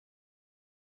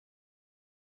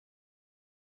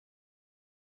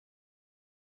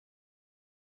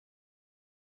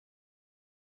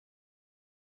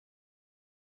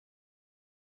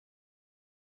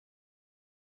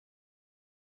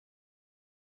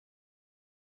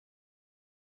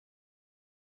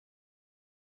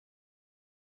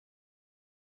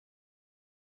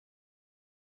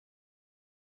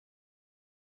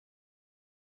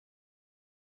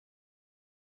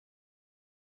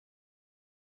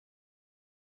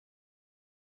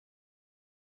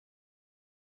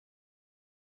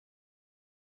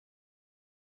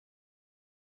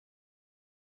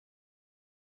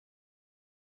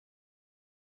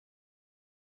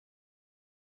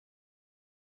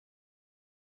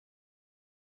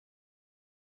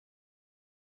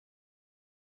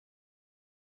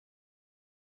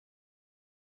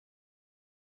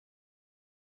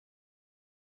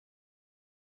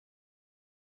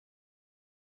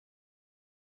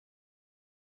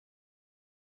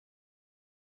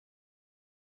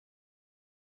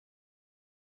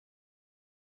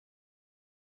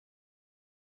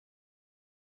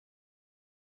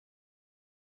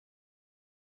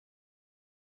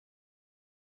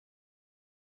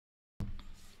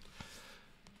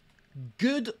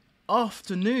Good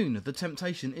afternoon. The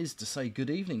temptation is to say good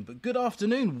evening, but good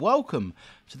afternoon. Welcome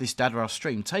to this Dadra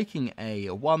stream, taking a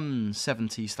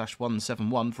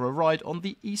 170/171 for a ride on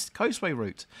the East Coastway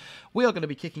route. We are going to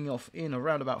be kicking off in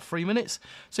around about 3 minutes,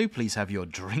 so please have your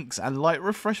drinks and light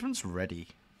refreshments ready.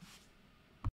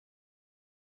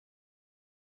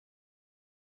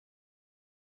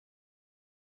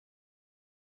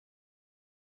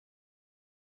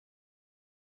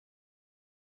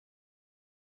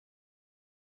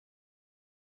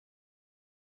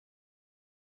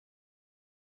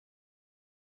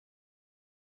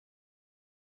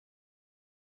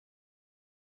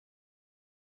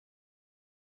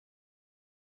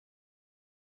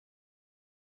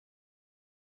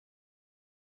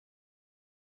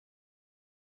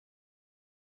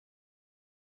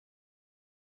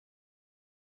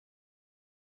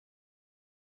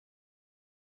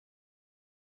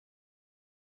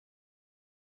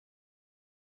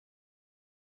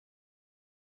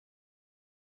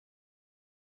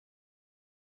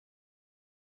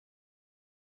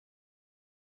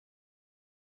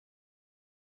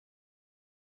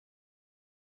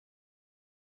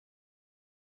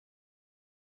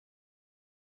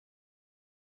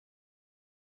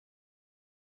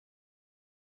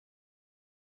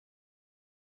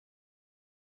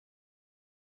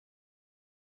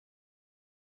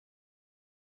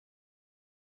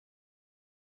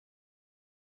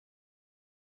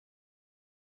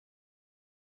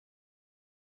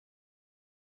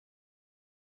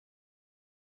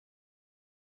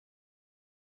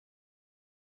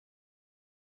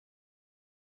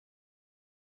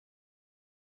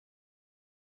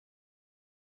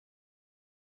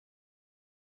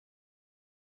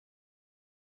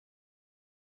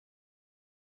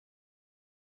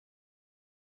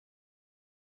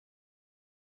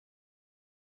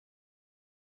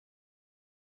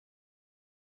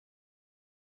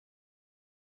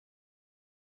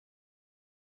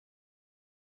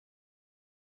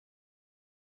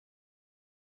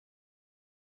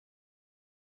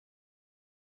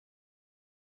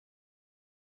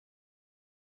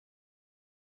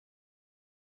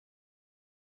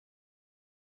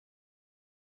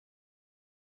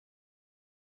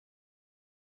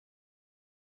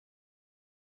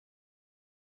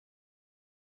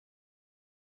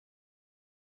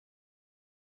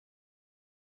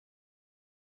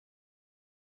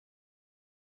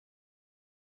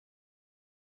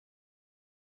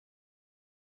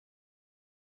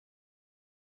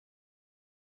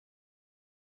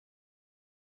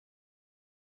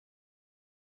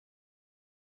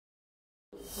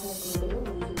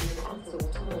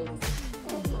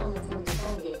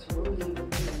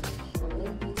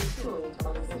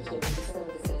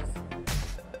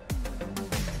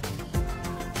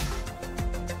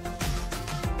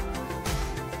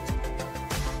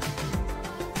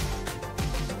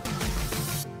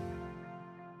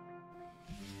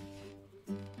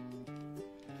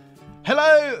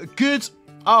 Hello, good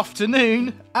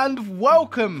afternoon, and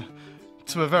welcome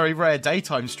to a very rare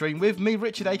daytime stream with me,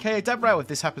 Richard, aka Debrau. If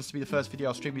this happens to be the first video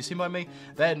I'll stream you've seen by me,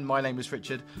 then my name is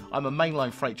Richard. I'm a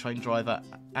mainline freight train driver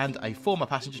and a former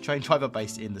passenger train driver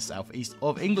based in the southeast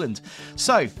of England.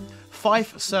 So,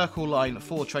 Fife Circle Line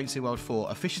for Train Sim World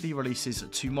 4 officially releases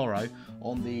tomorrow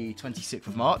on the 26th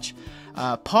of March.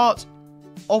 Part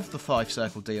of the Fife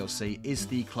Circle DLC is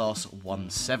the Class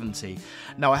 170.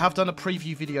 Now, I have done a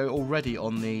preview video already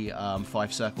on the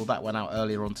Fife Circle. That went out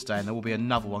earlier on today, and there will be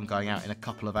another one going out in a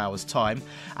couple of hours' time.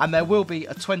 And there will be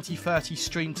a 2030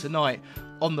 stream tonight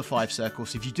on the Fife Circle.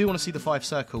 So if you do want to see the Fife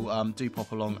Circle, do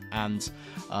pop along and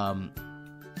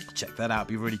check that out. It'd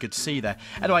be really good to see you there.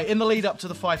 Anyway, in the lead up to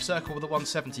the Fife Circle with the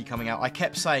 170 coming out, I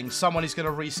kept saying someone is going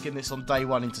to reskin this on day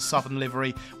one into Southern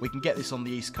livery. We can get this on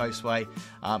the East Coastway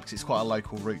because it's quite a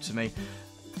local route to me.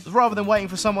 Rather than waiting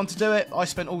for someone to do it, I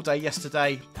spent all day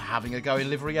yesterday having a go in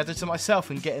livery editor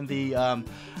myself and getting the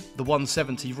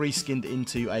 170 reskinned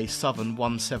into a Southern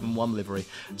 171 livery.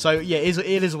 So yeah, it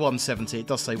is a 170. It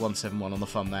does say 171 on the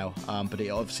thumbnail, but it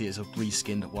obviously is a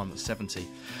reskinned 170.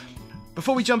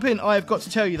 Before we jump in, I have got to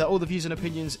tell you that all the views and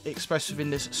opinions expressed within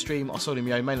this stream are solely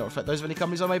my own, may not reflect those of any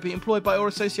companies I may be employed by or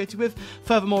associated with.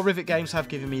 Furthermore, Rivet Games have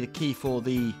given me the key for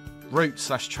the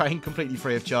route/train completely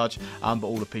free of charge, but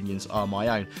all opinions are my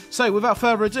own. So without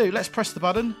further ado, let's press the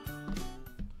button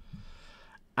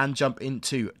and jump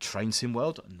into Train Sim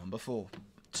World number 4.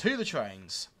 To the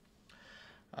trains.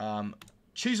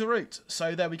 Choose a route.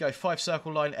 So there we go. Fife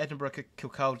Circle Line, Edinburgh,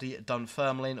 Kirkcaldy,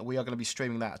 Dunfermline. We are going to be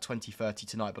streaming that at 20:30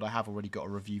 tonight, but I have already got a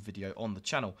review video on the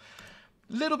channel.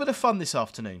 Little bit of fun this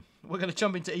afternoon. We're going to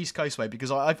jump into East Coastway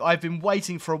because I've been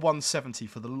waiting for a 170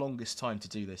 for the longest time to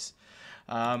do this.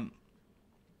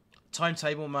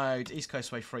 Timetable mode, East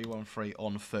Coast Way 313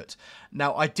 on foot.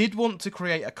 Now, I did want to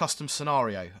create a custom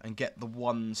scenario and get the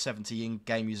 170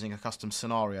 in-game using a custom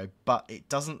scenario, but it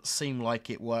doesn't seem like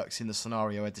it works in the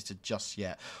scenario editor just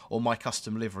yet, or my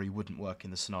custom livery wouldn't work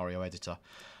in the scenario editor,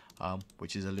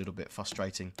 which is a little bit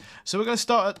frustrating. So we're going to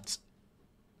start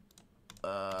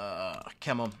at...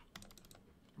 come on.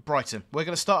 Brighton. We're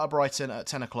going to start at Brighton at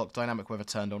 10 o'clock, dynamic weather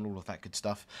turned on, all of that good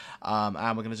stuff. And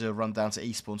we're going to do a run down to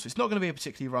Eastbourne. So it's not going to be a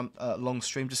particularly long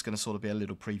stream, just going to sort of be a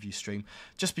little preview stream,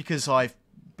 just because I've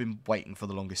been waiting for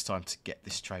the longest time to get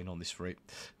this train on this route.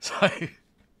 So,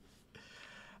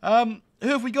 who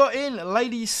have we got in?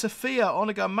 Lady Sophia,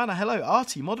 Onaga Manor, hello.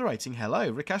 Artie, moderating,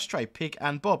 hello. Rick Astray, Pig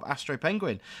and Bob, Astro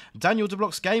Penguin. Daniel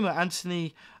DeBlocks Gamer,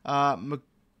 Anthony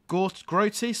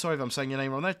McGroty, sorry if I'm saying your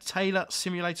name wrong there. Taylor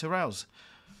Simulator Rouse.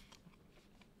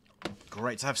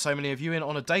 Great to have so many of you in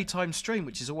on a daytime stream,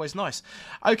 which is always nice.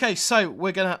 Okay, so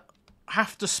we're going to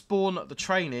have to spawn the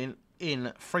train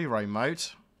in free roam mode.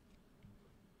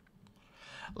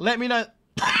 Let me know...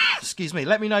 excuse me.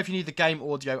 Let me know if you need the game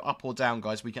audio up or down,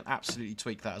 guys. We can absolutely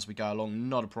tweak that as we go along.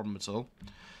 Not a problem at all.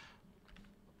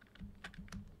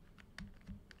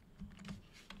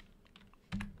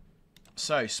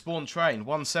 So, spawn train,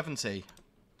 170.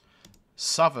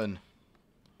 Southern.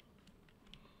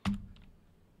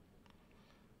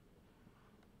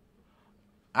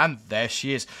 And there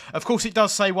she is. Of course, it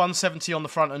does say 170 on the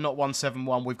front and not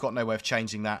 171. We've got no way of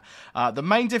changing that. The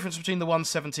main difference between the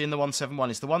 170 and the 171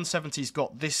 is the 170's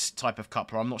got this type of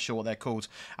coupler. I'm not sure what they're called.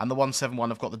 And the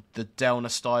 171 have got the Delna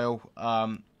style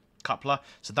coupler.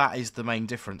 So that is the main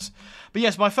difference. But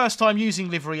yes, my first time using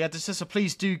livery editor, so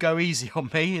please do go easy on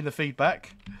me in the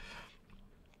feedback.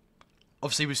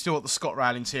 Obviously, we've still got the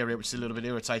ScotRail interior, which is a little bit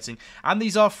irritating. And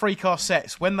these are 3-car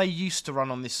sets. When they used to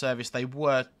run on this service, they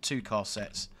were 2-car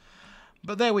sets.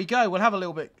 But there we go. We'll have a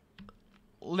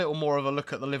little more of a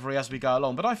look at the livery as we go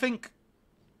along. But I think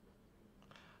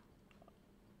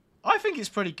it's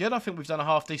pretty good. I think we've done a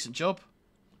half-decent job.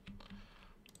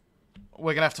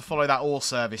 We're going to have to follow that ore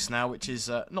service now, which is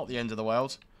not the end of the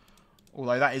world.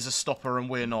 Although that is a stopper and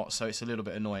we're not, so it's a little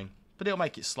bit annoying. But it'll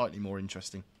make it slightly more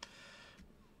interesting.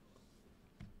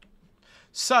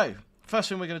 So, first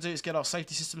thing we're going to do is get our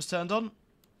safety systems turned on.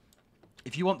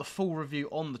 If you want the full review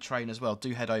on the train as well,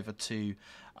 do head over to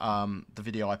the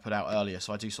video I put out earlier.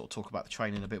 So I do sort of talk about the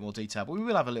train in a bit more detail, but we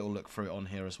will have a little look through it on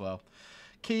here as well.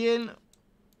 Key in.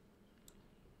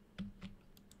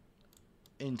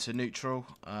 Into neutral.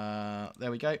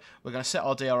 There we go. We're going to set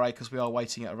our DRA because we are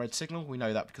waiting at a red signal. We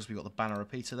know that because we've got the banner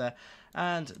repeater there.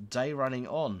 And day running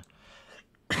on.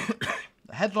 The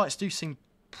headlights do seem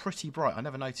pretty bright. I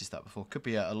never noticed that before. Could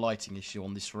be a lighting issue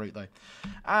on this route though.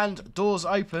 And doors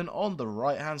open on the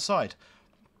right hand side.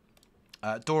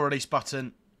 Door release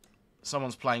button.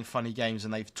 Someone's playing funny games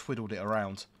and they've twiddled it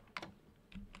around.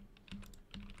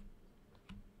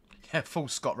 Yeah, full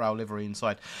ScotRail livery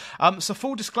inside. So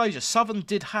full disclosure, Southern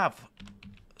did have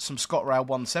some ScotRail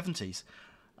 170s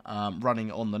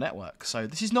running on the network. So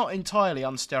this is not entirely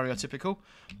unstereotypical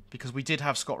because we did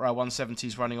have ScotRail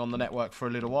 170s running on the network for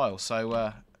a little while.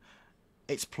 So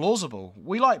it's plausible.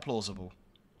 We like plausible.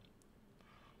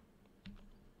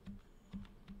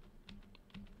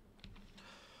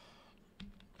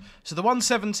 So the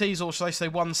 170s, or shall I say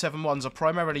 171s, are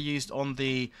primarily used on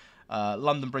the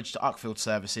London Bridge to Uckfield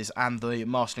services and the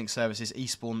Marshlink services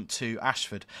Eastbourne to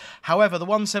Ashford. However, the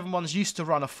 171s used to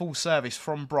run a full service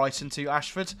from Brighton to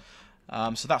Ashford.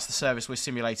 So that's the service we're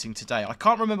simulating today. I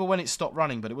can't remember when it stopped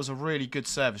running, but it was a really good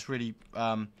service, really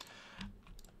a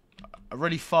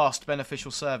really fast,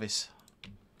 beneficial service.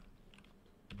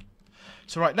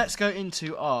 So right, let's go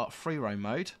into our free roam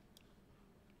mode.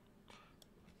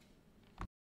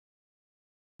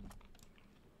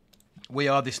 We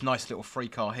are this nice little free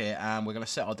car here, and we're going to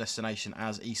set our destination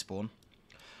as Eastbourne.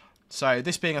 So,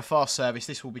 this being a fast service,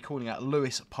 this will be calling at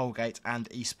Lewes, Polegate and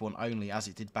Eastbourne only, as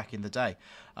it did back in the day.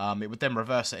 It would then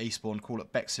reverse at Eastbourne, call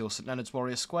at Bexhill, St Leonard's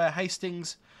Warrior Square,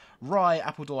 Hastings, Rye,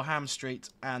 Appledore, Ham Street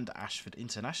and Ashford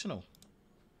International.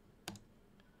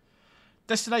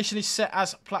 Destination is set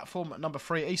as platform number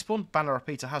 3 Eastbourne. Banner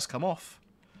repeater has come off.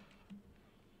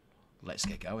 Let's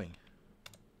get going.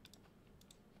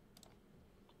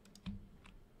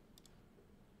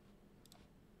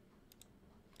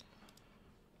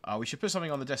 We should put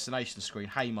something on the destination screen.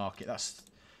 Haymarket, that's...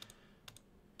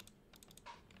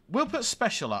 We'll put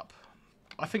special up.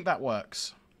 I think that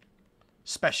works.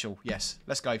 Special, yes.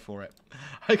 Let's go for it.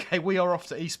 Okay, we are off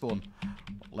to Eastbourne.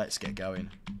 Let's get going.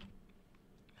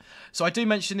 So I do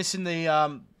mention this in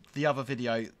the the other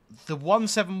video, the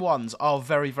 171s are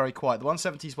very, very quiet. The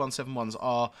 170s, 171s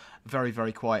are very,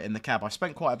 very quiet in the cab. I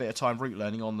spent quite a bit of time route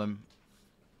learning on them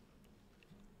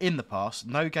in the past.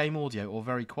 No game audio or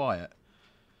very quiet.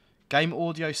 Game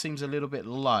audio seems a little bit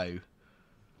low.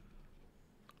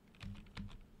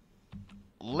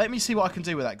 Let me see what I can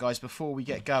do with that, guys, before we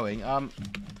get going.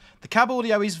 The cab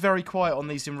audio is very quiet on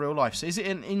these in real life. So is it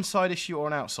an inside issue or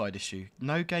an outside issue?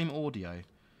 No game audio.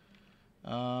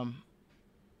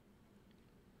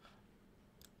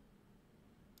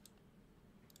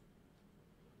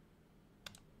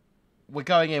 We're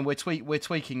going in. We're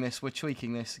tweaking this. We're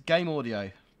tweaking this. Game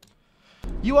audio.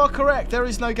 You are correct. There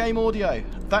is no game audio.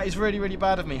 That is really, really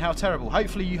bad of me. How terrible.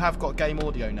 Hopefully you have got game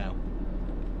audio now.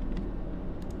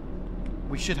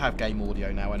 We should have game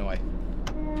audio now anyway.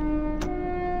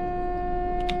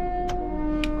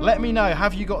 Let me know.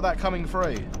 Have you got that coming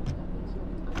through?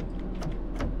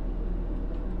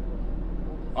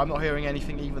 I'm not hearing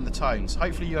anything, even the tones.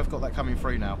 Hopefully you have got that coming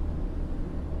through now.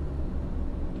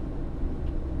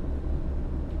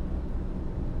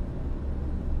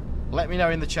 Let me know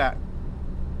in the chat.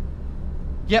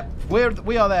 Yep, we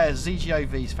are there.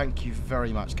 ZGOVs, thank you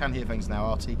very much. Can hear things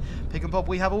now, RT. Pig and Bob,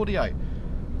 we have audio.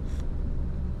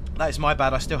 That is my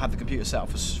bad. I still have the computer set up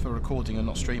for recording and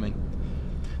not streaming.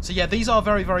 So yeah, these are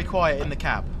very, very quiet in the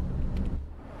cab.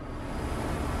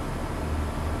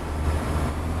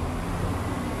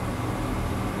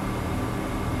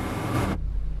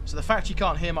 So the fact you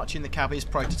can't hear much in the cab is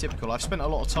prototypical. I've spent a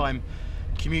lot of time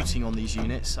commuting on these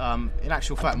units. In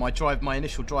actual fact, my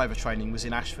initial driver training was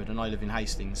in Ashford, and I live in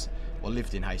Hastings, or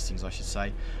lived in Hastings, I should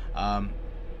say.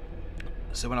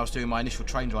 So when I was doing my initial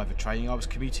train driver training, I was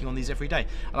commuting on these every day,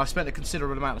 and I've spent a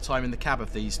considerable amount of time in the cab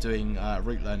of these doing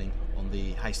route learning on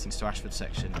the Hastings to Ashford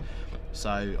section.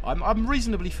 So I'm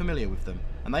reasonably familiar with them,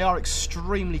 and they are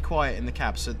extremely quiet in the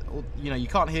cab. So you know, you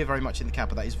can't hear very much in the cab,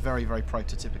 but that is very, very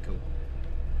prototypical.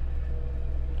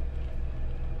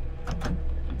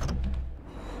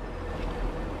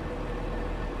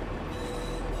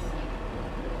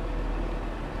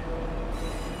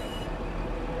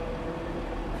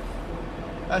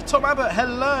 Tom Abbott,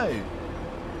 hello!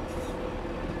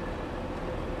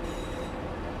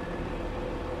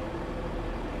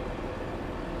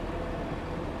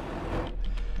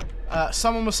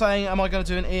 Someone was saying, am I going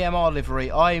to do an EMR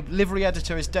livery? Livery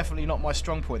editor is definitely not my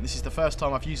strong point. This is the first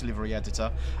time I've used livery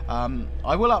editor.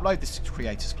 I will upload this to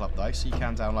Creators Club though, so you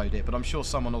can download it, but I'm sure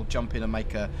someone will jump in and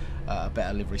make a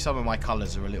better livery. Some of my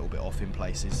colours are a little bit off in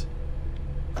places.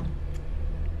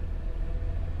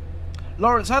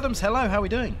 Lawrence Adams, hello, how are we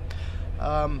doing?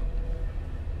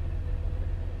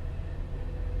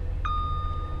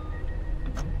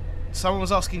 Someone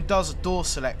was asking, does door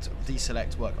select,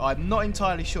 deselect work? I'm not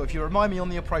entirely sure. If you remind me on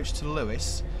the approach to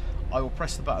Lewis, I will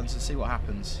press the buttons and see what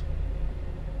happens.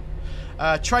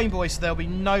 Train boys, there'll be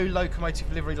no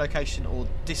Locomotive Livery Location or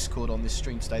Discord on this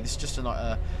stream today. This is just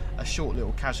a short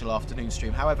little casual afternoon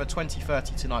stream. However,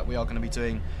 20:30 tonight we are going to be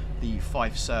doing the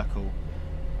Fife Circle.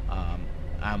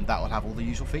 And that will have all the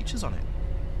usual features on it.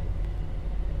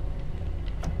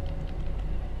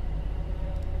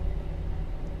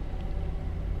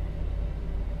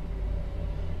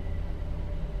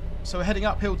 So we're heading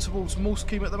uphill towards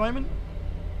Marshlink at the moment.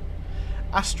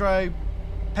 Astro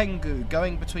Pengu,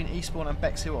 going between Eastbourne and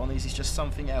Bexhill on these is just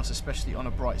something else, especially on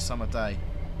a bright summer day.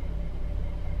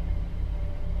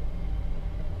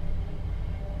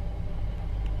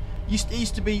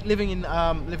 Used to be living in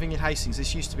Hastings.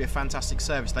 This used to be a fantastic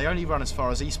service. They only run as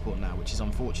far as Eastbourne now, which is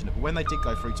unfortunate. But when they did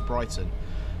go through to Brighton,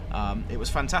 it was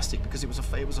fantastic because it was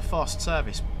a fast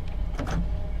service.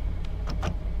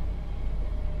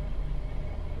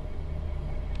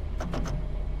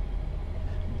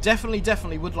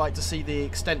 Definitely would like to see the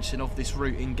extension of this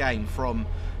route in game from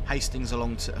Hastings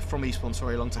from Eastbourne,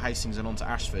 along to Hastings and onto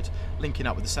Ashford, linking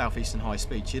up with the South Eastern High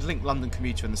Speed. You'd link London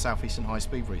Commuter and the South Eastern High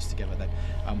Speed routes together then,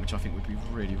 which I think would be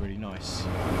really, really nice.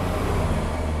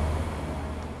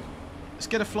 Let's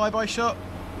get a flyby shot.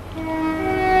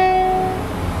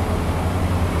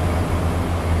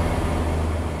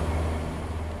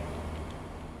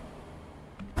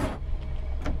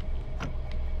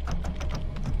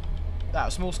 That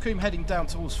was Marshlink heading down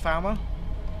towards Falmer.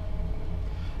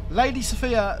 Lady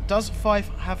Sophia, does Fife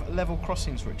have level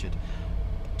crossings, Richard?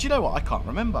 Do you know what? I can't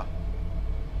remember.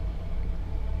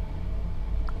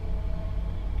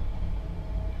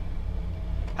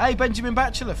 Hey, Benjamin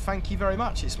Batchelor, thank you very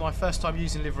much. It's my first time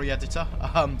using Livery Editor,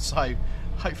 so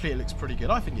hopefully it looks pretty good.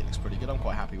 I think it looks pretty good. I'm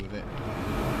quite happy with it.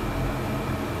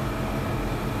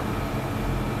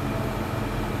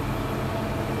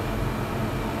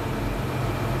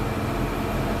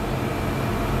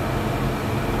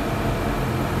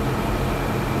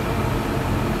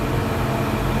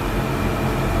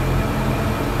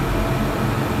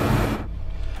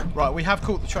 But we have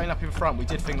caught the train up in front. We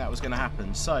did think that was going to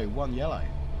happen. So, 1 yellow.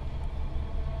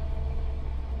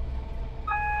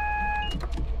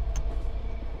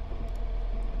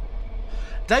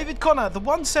 David Connor, the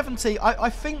 170, I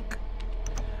think...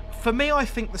 For me, I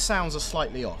think the sounds are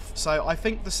slightly off. So, I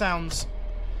think the sounds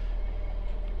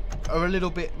are a little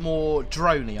bit more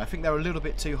drony. I think they're a little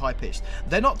bit too high-pitched.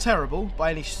 They're not terrible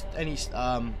by any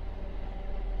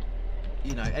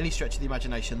you know, any stretch of the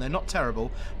imagination. They're not terrible,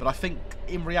 but I think,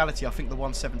 in reality, I think the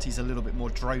 170 is a little bit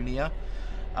more dronier.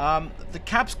 The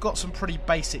cab's got some pretty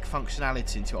basic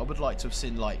functionality into it. I would like to have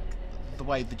seen, like, the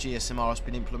way the GSMR has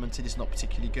been implemented is not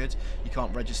particularly good. You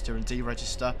can't register and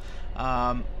deregister.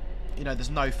 You know,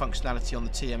 there's no functionality on the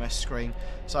TMS screen.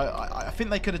 So I think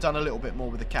they could have done a little bit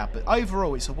more with the cab. But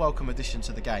overall, it's a welcome addition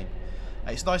to the game.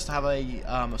 It's nice to have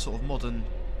a sort of modern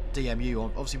DMU.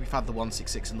 Obviously, we've had the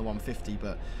 166 and the 150,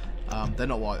 but they're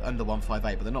not what, and the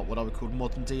 158, but they're not what I would call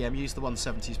modern DMUs. The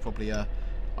 170 is probably I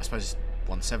suppose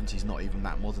 170 is not even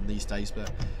that modern these days, but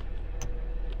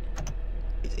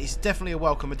it's definitely a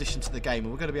welcome addition to the game,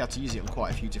 and we're going to be able to use it on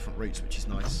quite a few different routes, which is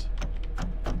nice.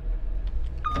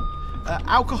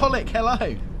 Alcoholic,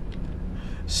 hello.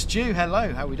 Stu,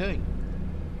 hello. How are we doing?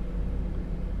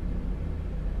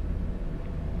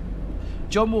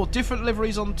 John Moore, different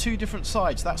liveries on 2 different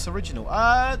sides. That's original.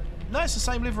 No, it's the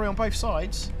same livery on both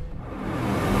sides.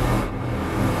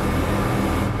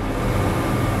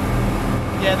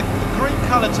 Yeah, the green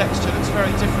colour texture looks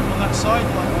very different on that side.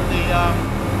 Like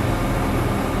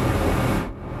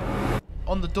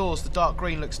on the doors, the dark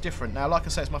green looks different. Now, like I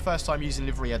said, it's my first time using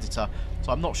Livery Editor,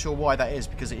 so I'm not sure why that is,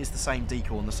 because it is the same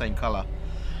decal and the same colour.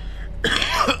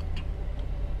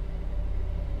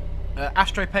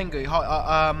 Astro Pengu,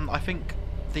 I think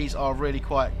these are really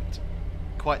quite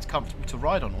comfortable to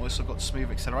ride on. Also got smooth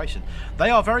acceleration. They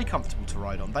are very comfortable to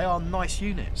ride on. They are nice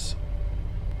units.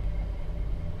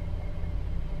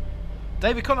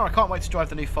 David Connor, I can't wait to drive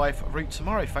the new Fife route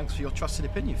tomorrow. Thanks for your trusted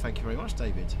opinion. Thank you very much,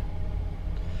 David.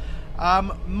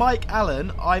 Mike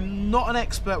Allen, I'm not an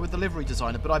expert with the livery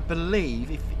designer, but I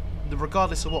believe,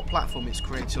 regardless of what platform it's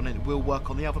created on, it will work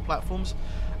on the other platforms.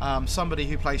 Somebody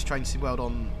who plays Train Sim World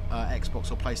on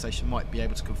Xbox or PlayStation might be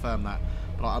able to confirm that,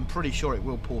 but I'm pretty sure it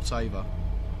will port over.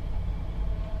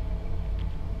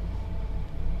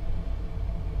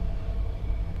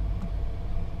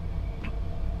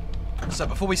 So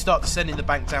before we start descending the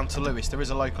bank down to Lewes, there is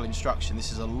a local instruction.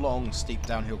 This is a long, steep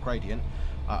downhill gradient.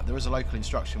 There is a local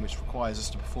instruction which requires us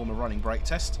to perform a running brake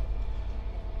test.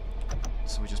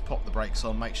 So we just pop the brakes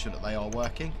on, make sure that they are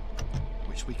working,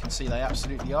 which we can see they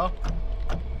absolutely are.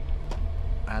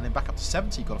 And then back up to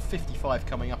 70, got a 55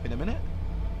 coming up in a minute.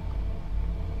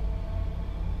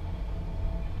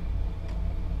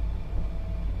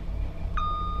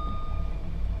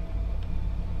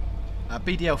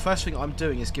 BDL, first thing I'm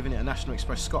doing is giving it a National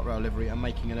Express ScotRail livery and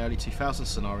making an early 2000s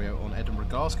scenario on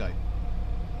Edinburgh-Glasgow.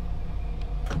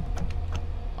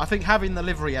 I think having the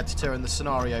livery editor and the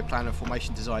scenario plan and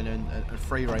formation designer and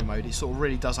free roam mode, it sort of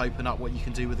really does open up what you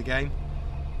can do with the game.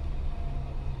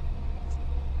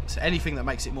 So anything that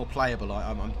makes it more playable,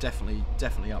 I'm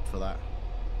definitely up for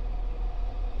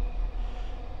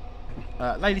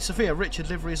that. Lady Sophia,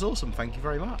 Richard livery is awesome. Thank you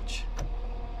very much.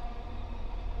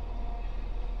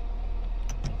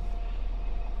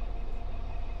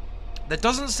 There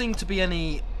doesn't seem to be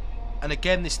any, and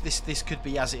again this could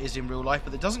be as it is in real life,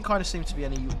 but there doesn't kind of seem to be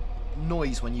any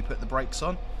noise when you put the brakes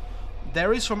on.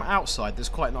 There is from outside, there's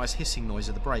quite a nice hissing noise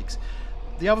of the brakes.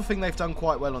 The other thing they've done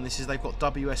quite well on this is they've got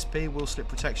WSP, wheel slip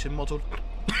protection modelled.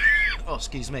 Oh,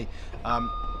 excuse me.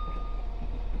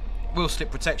 Wheel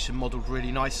slip protection modelled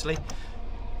really nicely.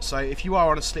 So if you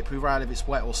are on a slippery rail, if it's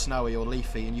wet or snowy or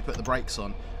leafy, and you put the brakes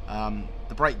on,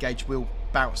 the brake gauge will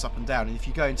bounce up and down, and if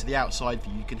you go into the outside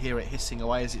view, you can hear it hissing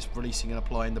away as it's releasing and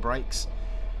applying the brakes.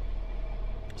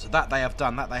 So that they have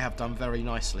done very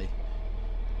nicely.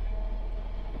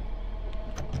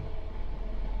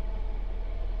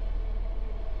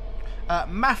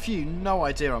 Matthew, no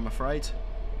idea, I'm afraid.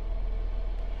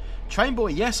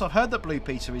 Trainboy, yes, I've heard that Blue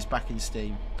Peter is back in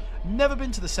Steam. Never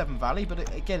been to the Severn Valley,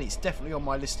 but again, it's definitely on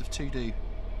my list of to-do.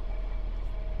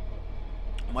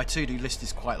 My to-do list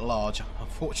is quite large,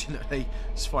 unfortunately.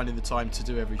 Just finding the time to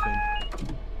do everything.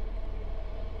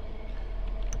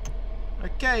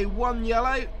 Okay, 1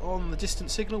 yellow on the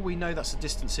distance signal. We know that's a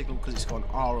distance signal because it's got an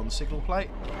R on the signal plate.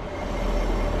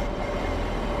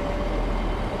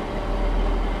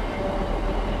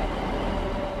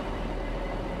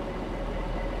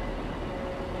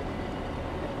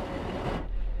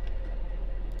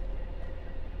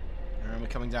 And we're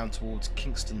coming down towards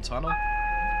Kingston Tunnel.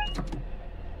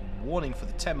 Warning for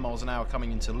the 10 miles an hour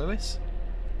coming into Lewes.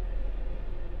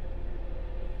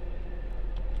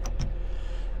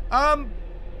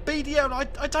 BDL,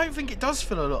 I don't think it does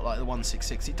feel a lot like the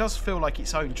 166. It does feel like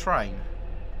its own train.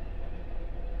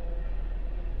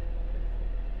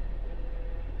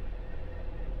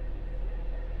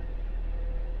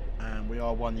 And we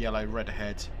are one yellow, red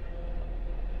ahead.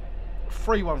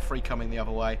 313 coming the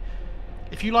other way.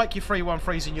 If you like your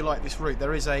 313s and you like this route,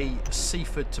 there is a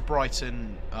Seaford to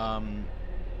Brighton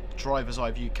driver's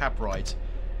eye view cab ride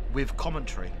with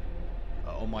commentary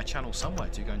on my channel somewhere.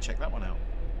 Do go and check that one out.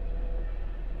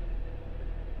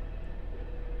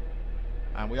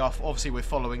 And we are obviously we're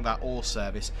following that ore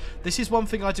service. This is one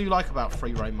thing I do like about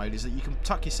free rein mode, is that you can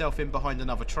tuck yourself in behind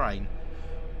another train,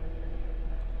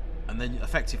 and then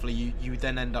effectively you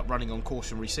then end up running on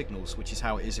cautionary signals, which is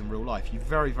how it is in real life. You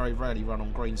very, very rarely run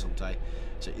on greens all day,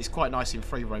 so it's quite nice in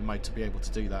free rein mode to be able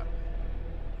to do that.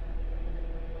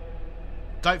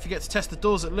 Don't forget to test the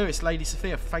doors at Lewis, Lady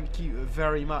Sophia. Thank you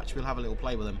very much. We'll have a little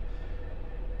play with them.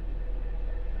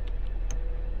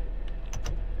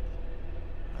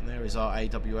 And there is our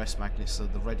AWS magnet, so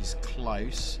the red is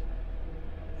close.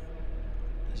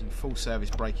 Using full service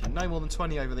braking. No more than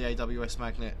 20 over the AWS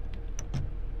magnet.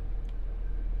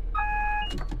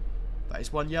 That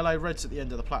is one yellow. Red's at the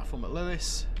end of the platform at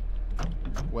Lewis,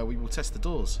 where we will test the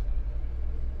doors.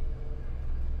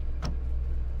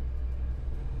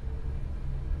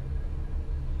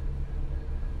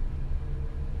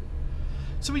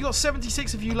 So we got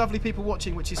 76 of you lovely people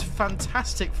watching, which is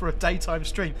fantastic for a daytime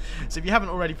stream. So if you haven't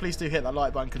already, please do hit that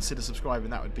like button, consider subscribing,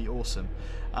 that would be awesome.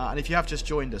 And if you have just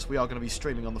joined us, we are going to be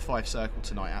streaming on the Fife Circle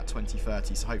tonight at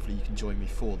 20:30, so hopefully you can join me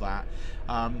for that.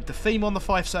 The theme on the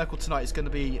Fife Circle tonight is going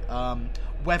to be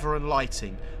weather and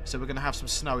lighting. So we're going to have some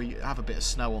snowy, have a bit of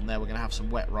snow on there, we're going to have some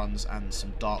wet runs and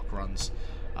some dark runs,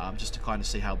 just to kind of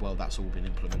see how well that's all been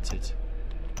implemented.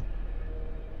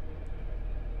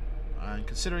 And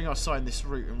considering I signed this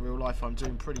route in real life, I'm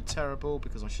doing pretty terrible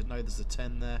because I should know there's a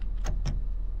 10 there.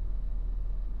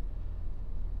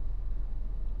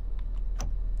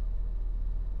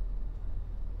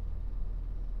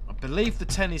 I believe the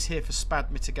 10 is here for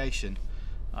SPAD mitigation,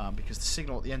 because the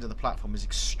signal at the end of the platform is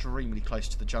extremely close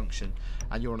to the junction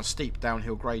and you're on a steep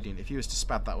downhill gradient. If you was to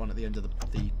SPAD that one at the end of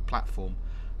the platform,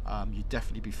 you'd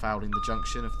definitely be fouling the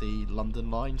junction of the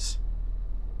London lines.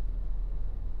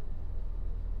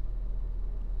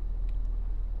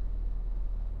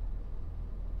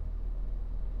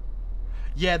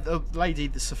 Yeah, the lady,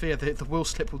 the Sophia, the wheel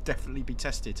slip will definitely be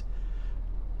tested.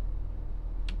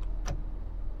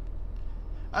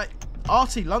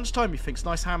 Artie, lunchtime, he thinks.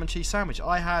 Nice ham and cheese sandwich.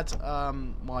 I had,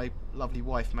 my lovely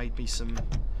wife made me some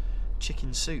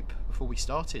chicken soup before we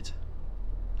started.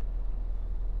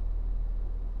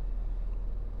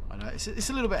 I know, it's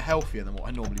a little bit healthier than what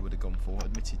I normally would have gone for,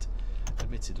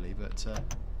 admittedly, but...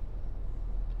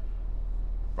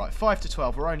 Right, 5 to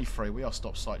 12, we're only 3. We are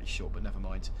stopped slightly short, but never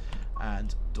mind.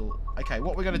 And door. Okay,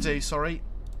 what we're going to do, sorry,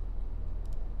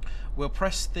 we'll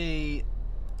press the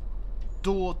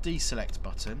door deselect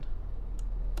button.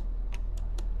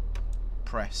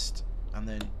 Pressed, and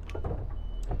then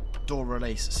door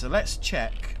release. So let's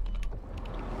check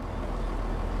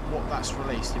what that's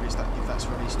released, if that's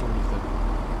released all of them.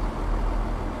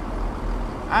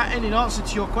 And in answer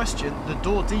to your question, the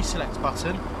door deselect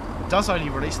button does only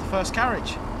release the first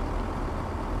carriage.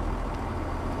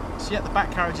 So yet the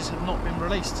back carriages have not been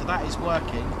released, so that is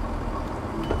working.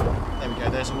 There we go,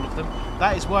 there's all of them.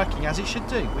 That is working as it should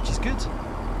do, which is good.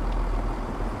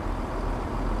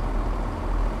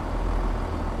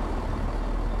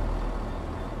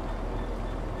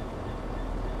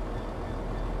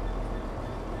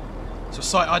 So a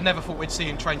sight I never thought we'd see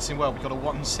in Train Sim World. We got a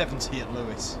 170 at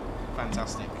Lewis.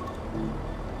 Fantastic.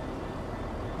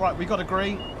 Right, we got a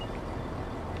green.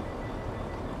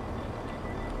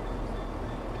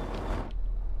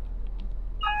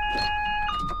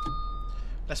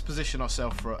 Let's position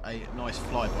ourselves for a nice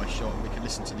flyby shot. We can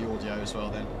listen to the audio as well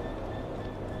then.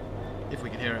 If we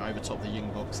can hear it over top the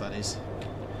Ying box, that is.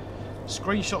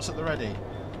 Screenshots at the ready.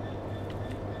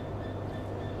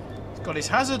 He's got his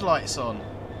hazard lights on.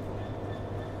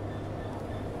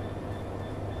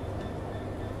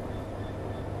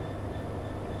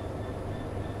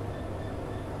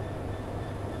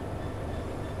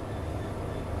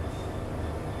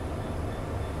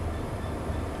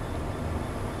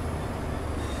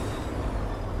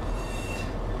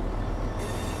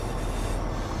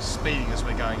 Speeding as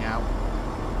we're going out.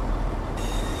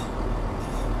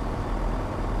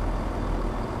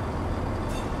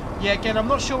 Yeah, again, I'm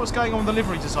not sure what's going on with the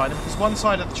livery designer, because one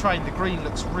side of the train, the green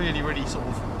looks really, really sort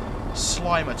of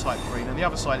Slimer type green, and the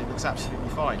other side it looks absolutely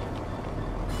fine.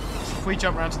 So if we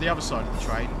jump around to the other side of the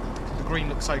train, the green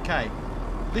looks okay.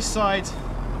 This side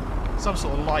some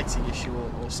sort of lighting issue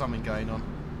or something going on.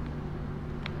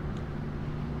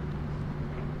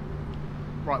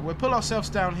 Right, we'll pull ourselves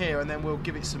down here and then we'll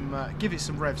give it some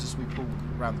revs as we pull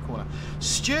around the corner.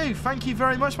 Stu, thank you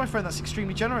very much, my friend. That's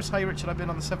extremely generous. Hey, Richard, I've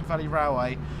been on the Severn Valley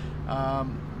Railway.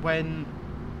 When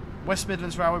West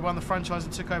Midlands Railway won the franchise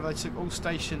and took over, they took all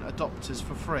station adopters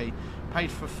for free,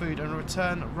 paid for food and a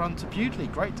return run to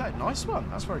Bewdley. Great day. Nice one.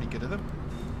 That's really good of them.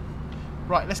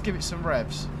 Right, let's give it some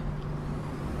revs.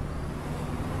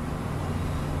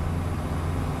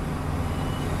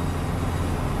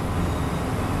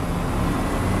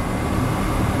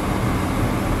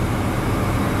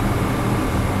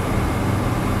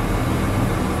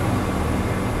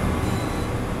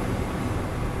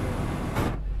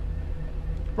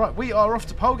 Right, we are off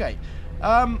to Polegate.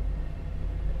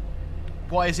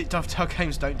 Why is it Dovetail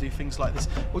Games don't do things like this?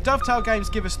 Well, Dovetail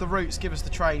Games give us the routes, give us the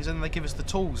trains, and then they give us the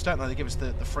tools, don't they? They give us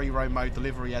the free roam mode, the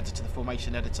livery editor, the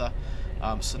formation editor,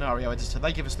 scenario editor.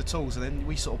 They give us the tools, and then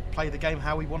we sort of play the game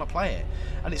how we want to play it.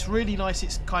 And it's really nice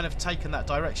it's kind of taken that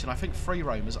direction. I think free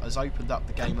roam has opened up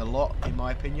the game a lot, in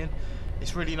my opinion.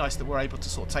 It's really nice that we're able to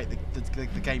sort of take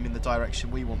the game in the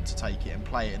direction we want to take it and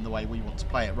play it in the way we want to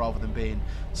play it, rather than being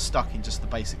stuck in just the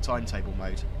basic timetable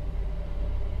mode.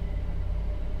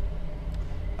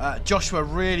 Joshua,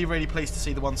 really pleased to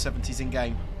see the 170s in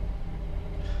game.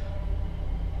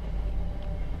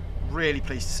 Really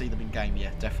pleased to see them in game,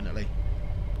 yeah, definitely.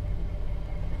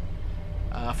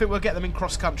 I think we'll get them in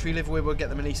cross-country livery, we'll get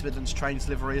them in East Midlands Trains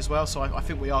livery as well, so I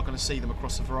think we are going to see them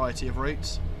across a variety of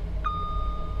routes.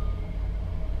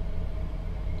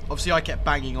 Obviously, I kept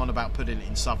banging on about putting it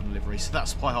in Southern livery, so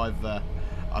that's why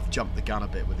I've jumped the gun a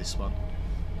bit with this one.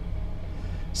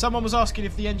 Someone was asking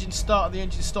if the engine start and the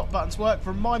engine stop buttons work.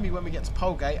 Remind me when we get to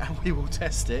Polegate, and we will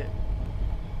test it.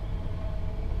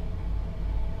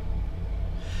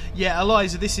 Yeah,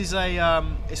 Eliza, this is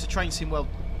it's a Train Sim World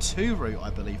 2 route, I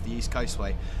believe, the East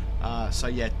Coastway. So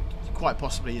yeah, quite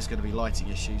possibly is going to be lighting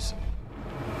issues.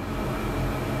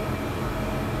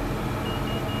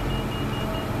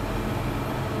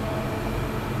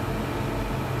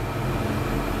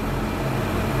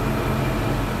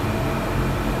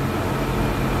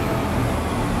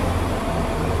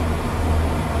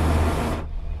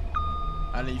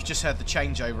 And you've just heard the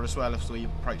changeover as well as we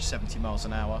approach 70 miles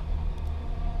an hour.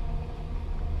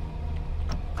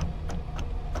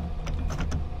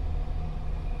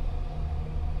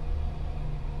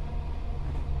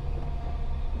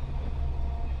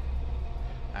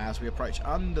 As we approach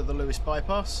under the Lewis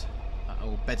bypass,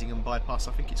 or Beddingham bypass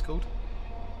I think it's called.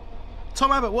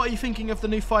 Tom Abbott, what are you thinking of the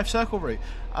new Fife Circle route?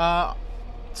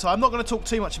 So I'm not going to talk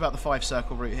too much about the Fife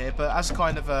Circle route here, but as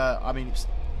kind of a, I mean, it's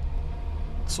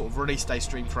sort of release day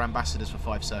stream for ambassadors for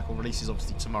Fife Circle. Release is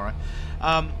obviously tomorrow.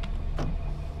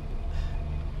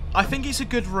 I think it's a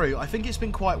good route. I think it's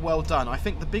been quite well done. I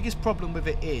think the biggest problem with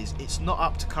it is it's not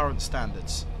up to current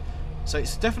standards. So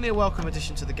it's definitely a welcome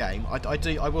addition to the game.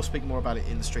 I will speak more about it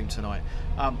in the stream tonight.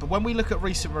 But when we look at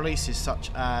recent releases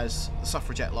such as the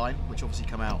Suffragette line, which obviously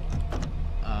came out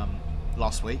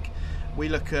last week, we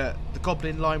look at the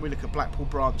Goblin line, we look at Blackpool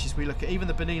branches, we look at even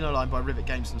the Benino line by Rivet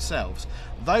Games themselves.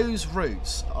 Those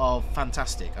routes are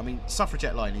fantastic. I mean,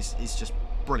 Suffragette line is just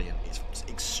brilliant. It's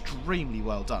extremely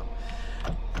well done.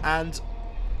 And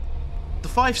the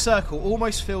Fife Circle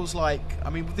almost feels like, I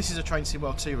mean, this is a Train Sim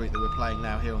World 2 route that we're playing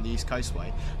now here on the East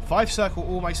Coastway. Fife Circle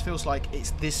almost feels like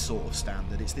it's this sort of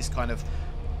standard. It's this kind of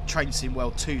Train Sim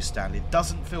World 2 standard. It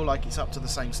doesn't feel like it's up to the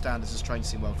same standards as Train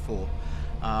Sim World 4.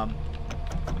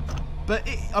 But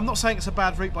I'm not saying it's a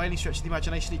bad route by any stretch of the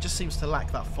imagination. It just seems to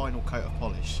lack that final coat of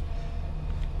polish.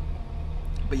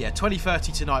 But yeah,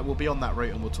 2030 tonight, we'll be on that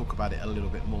route and we'll talk about it a little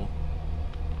bit more.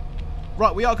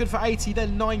 Right, we are good for 80,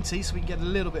 then 90, so we can get a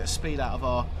little bit of speed out of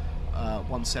our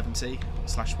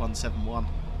 170/171.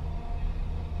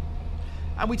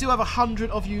 And we do have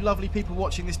 100 of you lovely people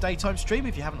watching this daytime stream.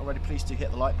 If you haven't already, please do hit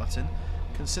the like button.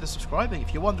 Consider subscribing.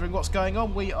 If you're wondering what's going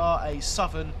on, we are a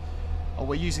Southern, or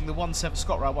we're using the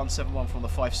ScotRail 171 from the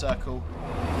Fife Circle.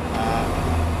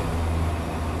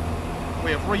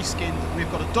 We have reskinned, we've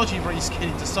got a dodgy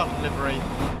reskin into Southern livery,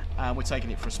 and we're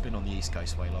taking it for a spin on the East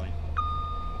Coastway line.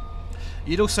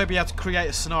 You'd also be able to create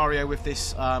a scenario with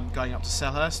this going up to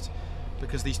Selhurst,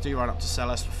 because these do run up to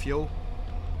Selhurst for fuel.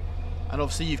 And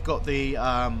obviously you've got the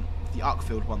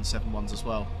Uckfield 171s as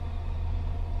well.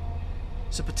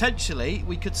 So potentially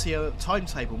we could see a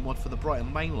timetable mod for the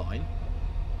Brighton main line,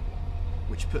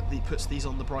 which puts these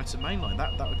on the Brighton main line.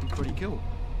 That would be pretty cool.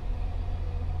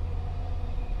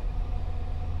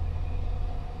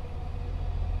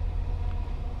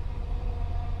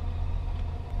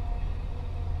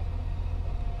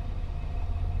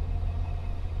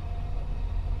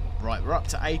 Right, we're up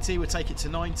to 80. We'll take it to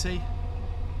 90.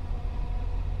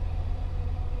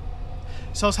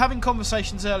 So I was having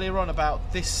conversations earlier on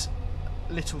about this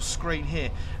little screen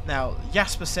here. Now,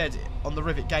 Jasper said on the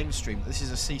Rivet Game stream that this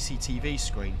is a CCTV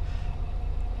screen.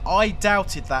 I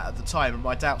doubted that at the time, and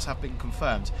my doubts have been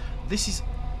confirmed. This is...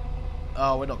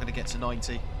 Oh, we're not going to get to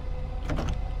 90.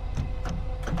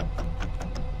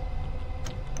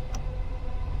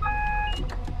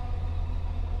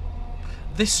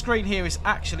 This screen here is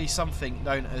actually something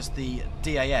known as the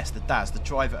DAS, the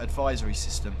Driver Advisory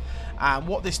System. And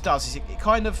what this does is it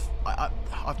kind of...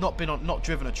 I've not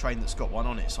driven a train that's got one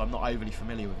on it, so I'm not overly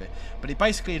familiar with it. But it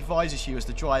basically advises you as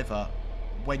the driver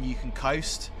when you can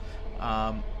coast,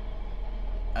 and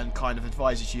kind of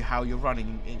advises you how you're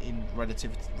running in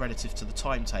relative to the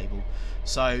timetable.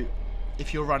 So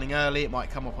if you're running early, it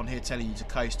might come up on here telling you to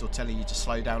coast or telling you to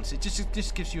slow down. So it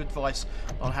just gives you advice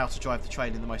on how to drive the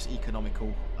train in the most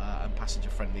economical and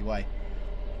passenger-friendly way.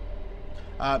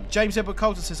 James Edward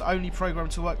Colton says only programmed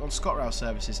to work on ScotRail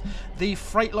services. The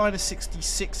Freightliner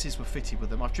 66s were fitted with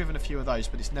them. I've driven a few of those,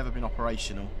 but it's never been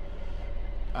operational.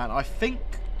 And I think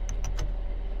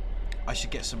I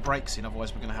should get some brakes in,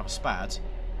 otherwise we're going to have a spad.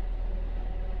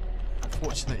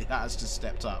 Unfortunately, that has just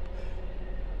stepped up.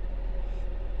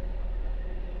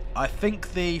 I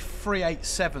think the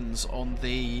 387s on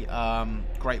the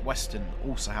Great Western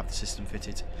also have the system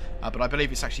fitted, but I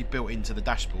believe it's actually built into the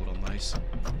dashboard on those.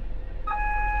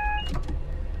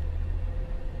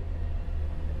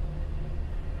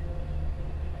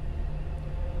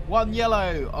 One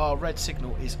yellow, our red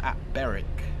signal is at Berwick.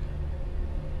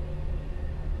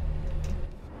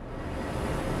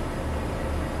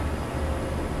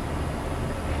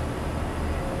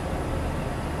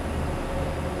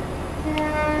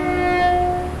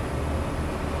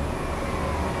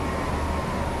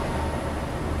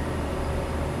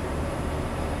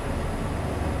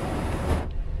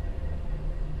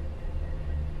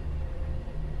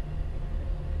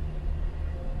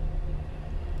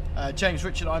 James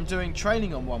Richard, I'm doing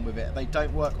training on one with it. They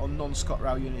don't work on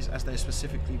non-ScotRail units as they're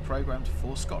specifically programmed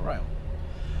for ScotRail.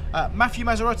 Matthew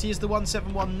Maserotti is the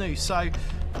 171 new, so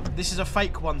this is a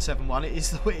fake 171. It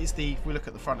is the if we look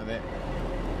at the front of it,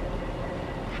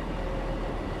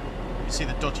 you see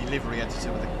the dodgy livery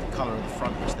editor with the colour of the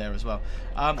frontage there as well.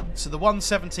 So the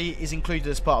 170 is included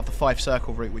as part of the Fife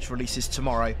Circle route, which releases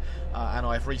tomorrow, and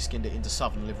I've reskinned it into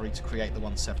Southern livery to create the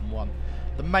 171.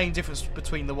 The main difference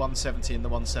between the 170 and the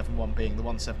 171 being the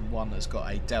 171 has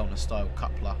got a Delna style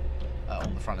coupler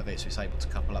on the front of it, so it's able to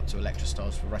couple up to Electra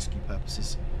styles for rescue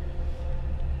purposes.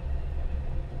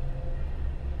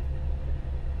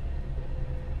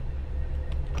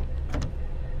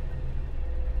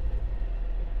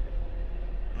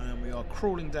 And we are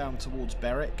crawling down towards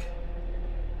Berwick,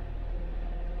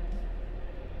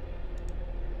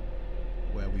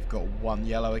 where we've got one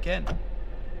yellow again.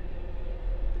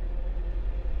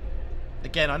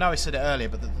 Again, I know I said it earlier,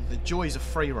 but the joys of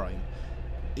free roam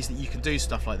is that you can do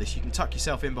stuff like this. You can tuck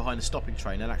yourself in behind a stopping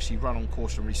train and actually run on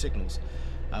cautionary signals,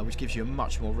 which gives you a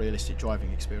much more realistic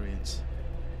driving experience.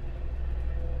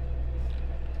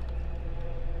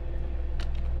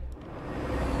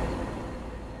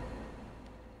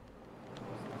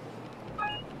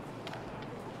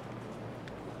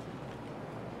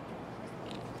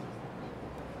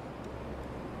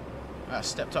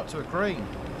 Stepped up to a green.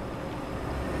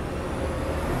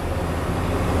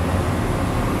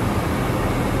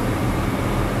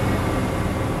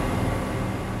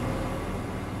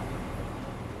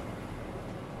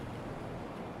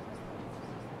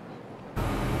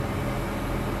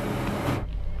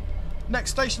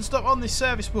 Next station stop on this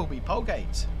service will be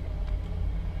Polegate.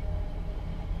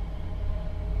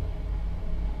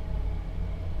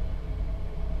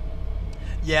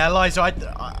 Yeah, Eliza,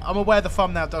 I'm aware the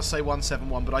thumbnail does say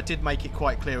 171, but I did make it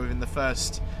quite clear within the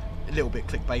first, a little bit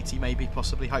clickbaity maybe,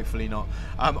 possibly, hopefully not.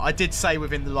 I did say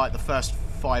within the first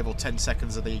 5 or 10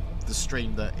 seconds of the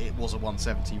stream that it was a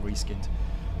 170 reskinned.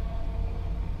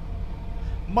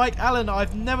 Mike Allen,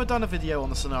 I've never done a video on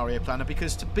the scenario planner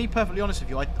because, to be perfectly honest with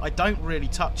you, I don't really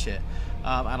touch it,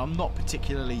 and I'm not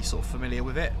particularly sort of familiar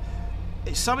with it.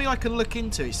 It's something I can look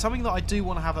into. It's something that I do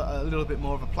want to have a little bit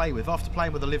more of a play with. After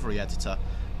playing with the livery editor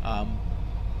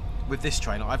with this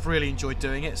train, I've really enjoyed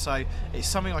doing it, so it's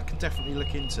something I can definitely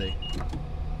look into.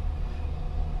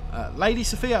 Lady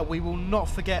Sophia, we will not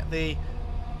forget the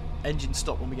engine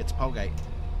stop when we get to Polegate.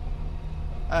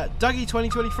 Dougie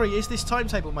 2023, is this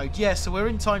timetable mode? Yes, so we're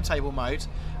in timetable mode.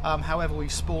 However,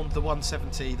 we've spawned the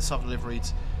 170, the Southern liveried,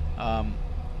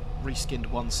 reskinned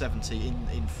 170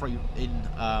 in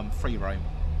free roam.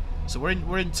 So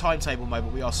we're in timetable mode,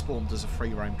 but we are spawned as a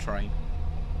free roam train.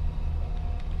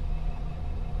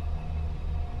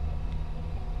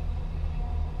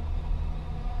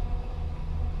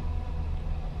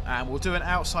 And we'll do an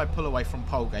outside pull away from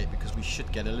Polegate because we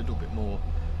should get a little bit more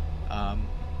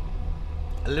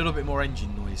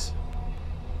engine noise.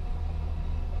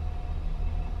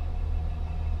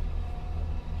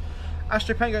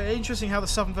 Astro Pengo, interesting how the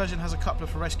southern version has a coupler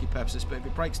for rescue purposes, but if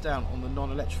it breaks down on the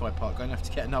non-electrified part, going to have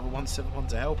to get another 171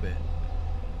 to help it.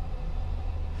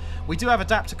 We do have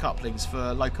adapter couplings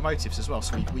for locomotives as well,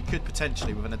 so we could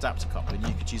potentially, with an adapter coupling,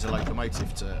 you could use a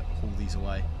locomotive to haul these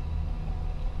away.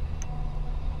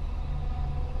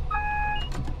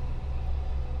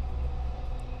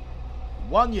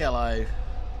 One yellow.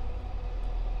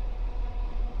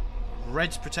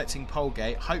 Red's protecting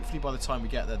Polegate. Hopefully by the time we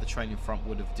get there the train in front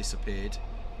would have disappeared.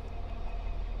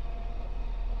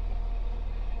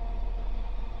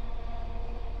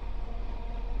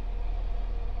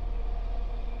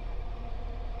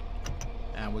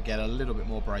 And we'll get a little bit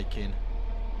more braking.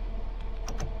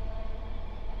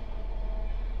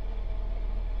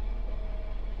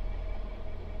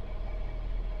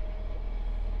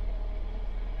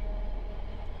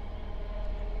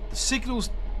 The signals,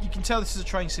 you can tell this is a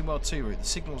Train Sim World 2 route. The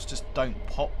signals just don't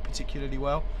pop particularly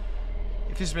well.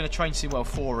 If this had been a Train Sim World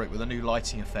 4 route with a new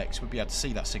lighting effects, we'd be able to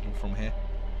see that signal from here.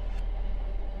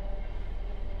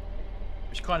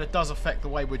 Which kind of does affect the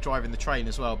way we're driving the train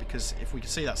as well, because if we could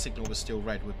see that signal was still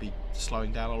red, we'd be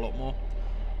slowing down a lot more.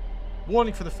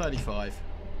 Warning for the 35.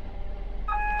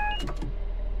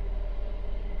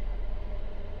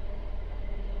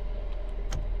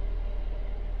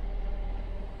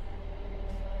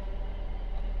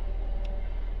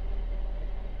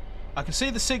 I can see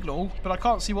the signal, but I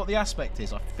can't see what the aspect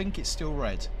is. I think it's still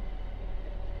red.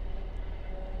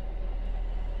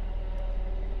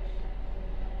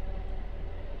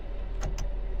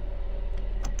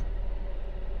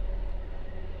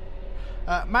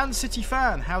 Man City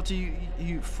Fan, how do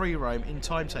you free roam in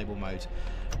timetable mode?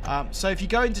 So if you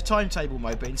go into timetable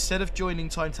mode, but instead of joining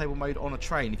timetable mode on a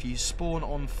train, if you spawn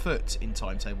on foot in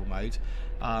timetable mode,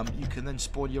 you can then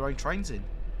spawn your own trains in.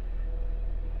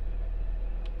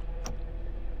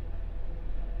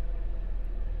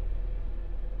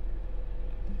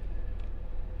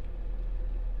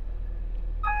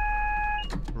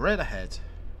 Red ahead.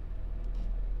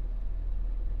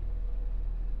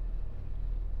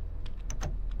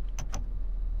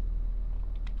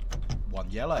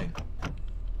 One yellow.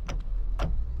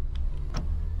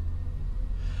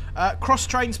 Cross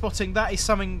train spotting, that is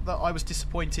something that I was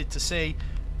disappointed to see.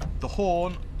 The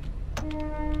horn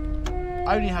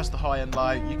only has the high and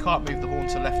low. You can't move the horn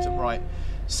to left and right.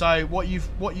 So what you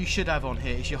should have on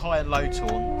here is your high and low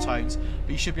tones,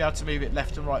 but you should be able to move it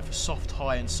left and right for soft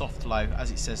high and soft low,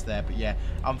 as it says there. But yeah,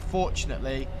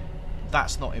 unfortunately,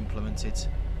 that's not implemented.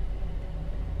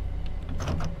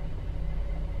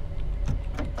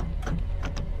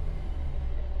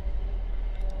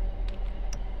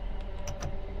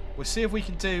 We'll see if we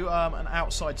can do an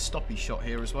outside stoppy shot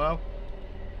here as well.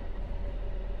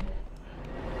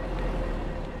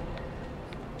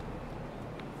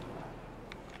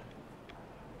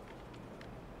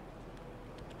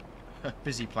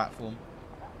 Busy platform.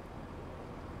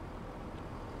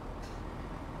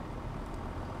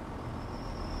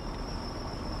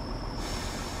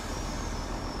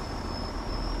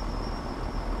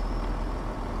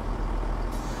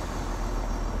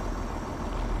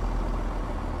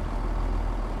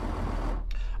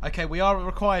 Okay, we are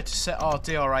required to set our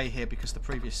DRA here because the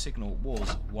previous signal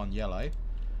was one yellow.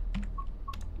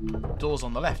 Doors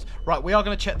on the left. Right, we are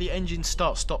going to check the engine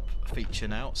start-stop feature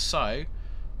now. So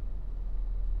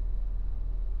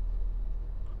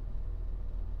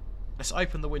let's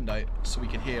open the window so we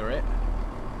can hear it.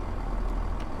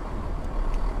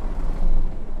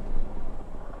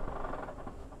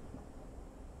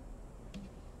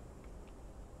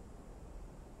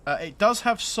 It does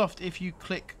have soft if you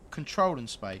click control and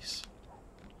space.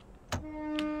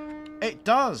 It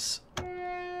does.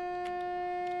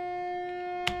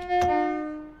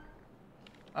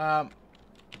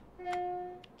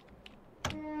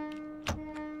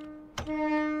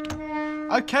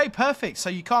 Okay, perfect. So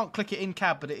you can't click it in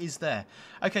cab, but it is there.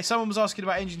 Okay, someone was asking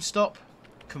about engine stop.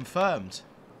 Confirmed.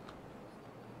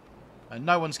 And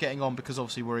no one's getting on because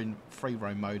obviously we're in free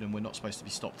roam mode and we're not supposed to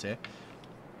be stopped here.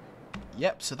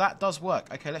 Yep, so that does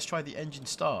work. Okay, let's try the engine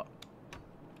start.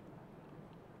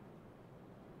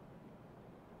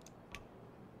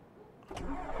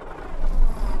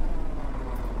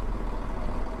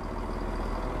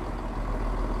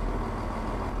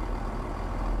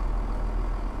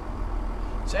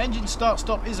 So engine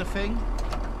start-stop is a thing.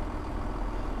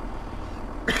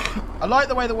 I like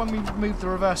the way that when we move the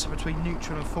reverser between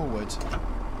neutral and forward,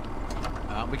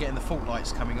 we're getting the fault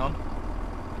lights coming on.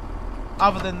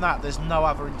 Other than that, there's no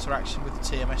other interaction with the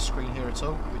TMS screen here at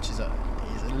all, which is a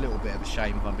little bit of a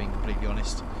shame if I'm being completely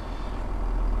honest.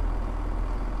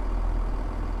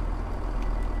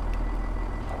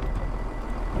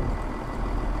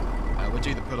 We'll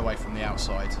do the pull away from the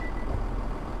outside.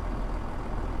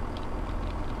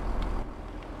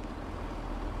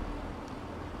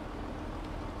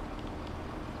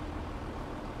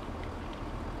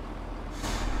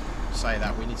 Say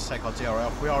that we need to take our DRL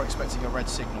off. We are expecting a red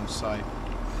signal, so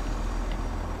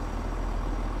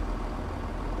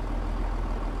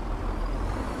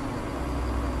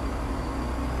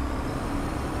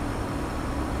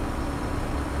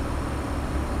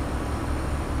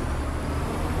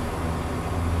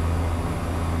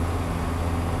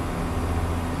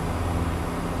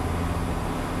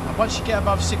and once you get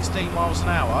above 16 miles an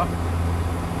hour,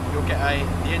 you'll get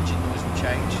the engine noise will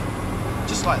change,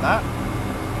 just like that.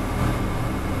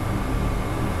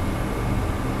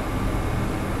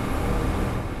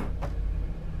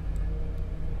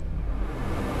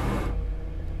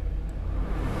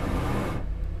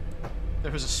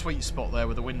 There is a sweet spot there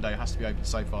where the window has to be open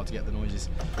so far to get the noises.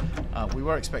 We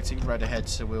were expecting red ahead,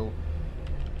 so we'll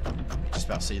just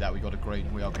about see that. We got a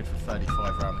green. We are good for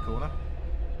 35 around the corner.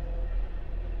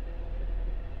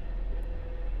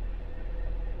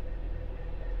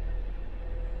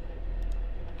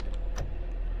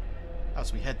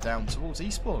 As we head down towards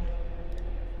Eastbourne.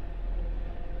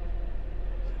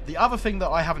 The other thing that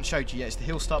I haven't showed you yet is the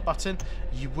hill start button.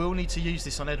 You will need to use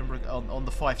this on Edinburgh on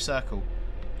the Fife Circle.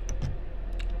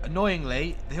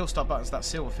 Annoyingly, the hill start button is that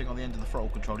silver thing on the end of the throttle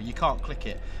controller. You can't click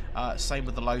it. Same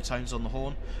with the low tones on the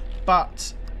horn.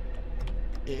 But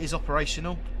it is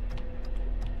operational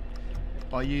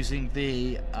by using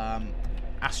the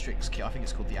asterisk key. I think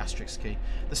it's called the asterisk key.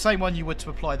 The same one you would to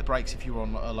apply the brakes if you were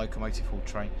on a locomotive haul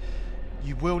train.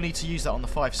 You will need to use that on the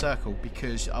Fife Circle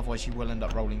because otherwise you will end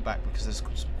up rolling back because there's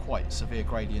some quite severe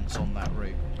gradients on that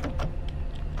route.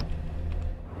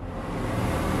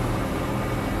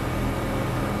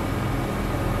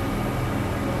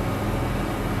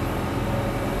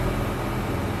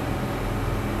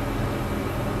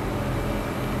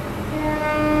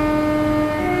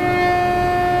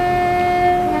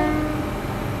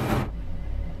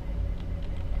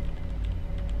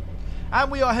 And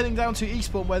we are heading down to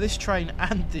Eastbourne where this train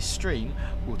and this stream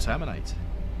will terminate.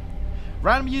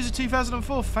 Random user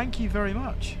 2004, thank you very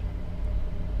much.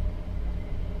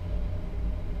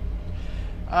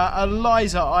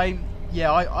 Eliza, I'm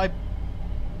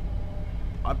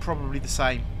probably the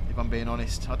same if I'm being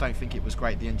honest. I don't think it was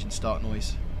great, the engine start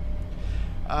noise.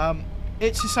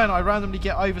 It's just saying I randomly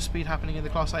get overspeed happening in the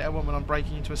Class 801 when I'm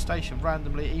braking into a station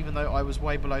randomly, even though I was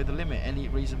way below the limit. Any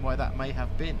reason why that may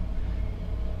have been?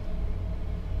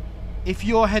 If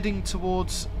you're heading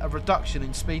towards a reduction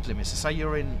in speed limits, so say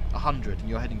you're in 100 and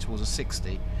you're heading towards a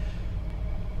 60,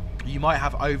 you might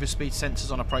have overspeed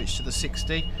sensors on approach to the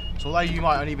 60. So although you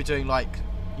might only be doing like,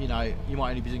 you might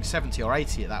only be doing 70 or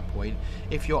 80 at that point,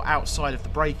 if you're outside of the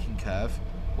braking curve,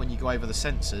 when you go over the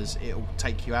sensors, it'll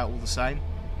take you out all the same.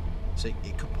 So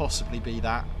it could possibly be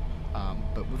that,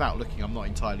 but without looking, I'm not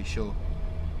entirely sure.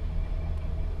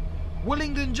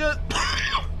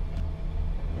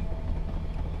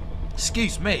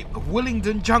 Excuse me,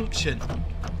 Willingdon Junction.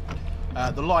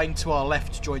 The line to our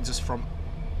left joins us from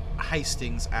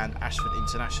Hastings and Ashford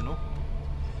International.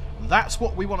 That's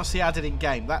what we want to see added in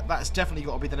game. That's definitely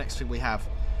got to be the next thing we have.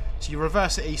 So you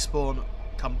reverse at Eastbourne,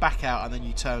 come back out, and then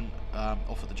you turn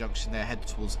off at the junction there, head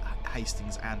towards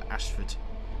Hastings and Ashford.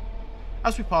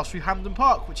 As we pass through Hampden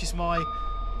Park, which is my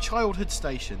childhood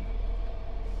station.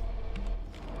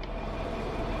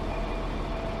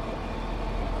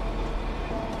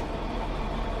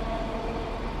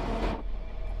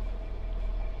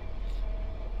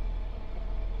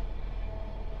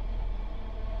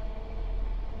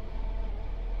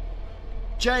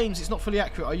 James, it's not fully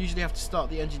accurate. I usually have to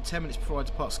start the engine 10 minutes before I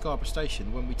depart Scarborough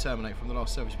Station. When we terminate from the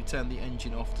last service, we turn the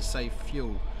engine off to save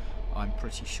fuel. I'm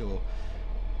pretty sure.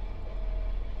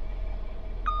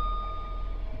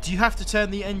 Do you have to turn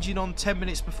the engine on 10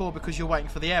 minutes before because you're waiting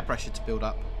for the air pressure to build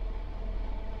up?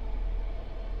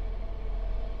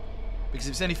 Because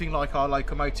if it's anything like our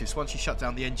locomotives, once you shut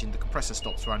down the engine, the compressor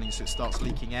stops running, so it starts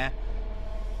leaking air.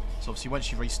 So obviously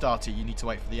once you restart it, you need to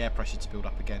wait for the air pressure to build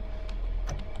up again.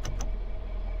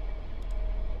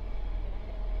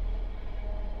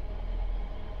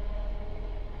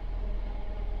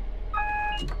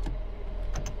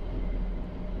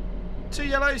 Two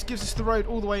yellows gives us the road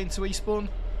all the way into Eastbourne.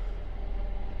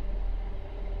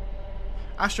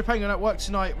 Astra Penguin at work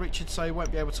tonight. Richard say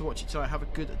won't be able to watch it tonight. Have a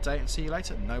good day and see you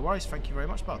later. No worries. Thank you very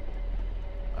much, bud.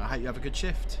 I hope you have a good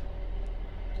shift.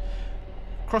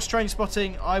 Cross train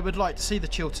spotting, I would like to see the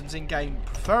Chilterns in game,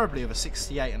 preferably of a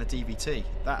 68 and a DVT.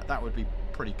 That would be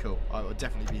pretty cool. I would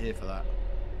definitely be here for that.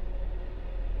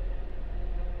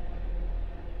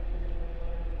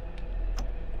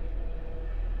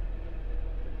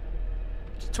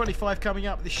 25 coming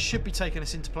up. This should be taking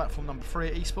us into platform number 3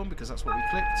 at Eastbourne because that's what we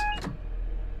clicked.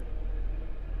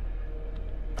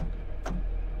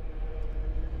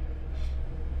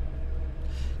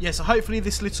 Yeah, so hopefully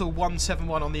this little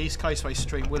 171 on the East Coastway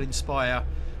stream will inspire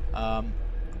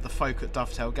the folk at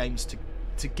Dovetail Games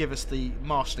to give us the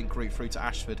Marshlink route through to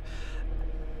Ashford.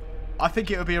 I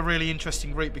think it would be a really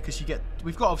interesting route because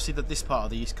we've got obviously this part of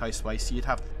the East Coastway, so you'd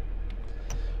have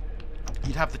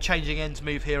the changing ends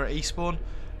move here at Eastbourne.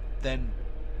 Then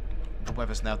the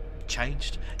weather's now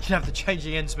changed. You'd have the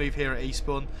changing ends move here at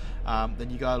Eastbourne.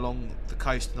 Then you go along the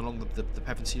coast and along the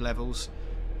Pevensey levels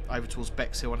over towards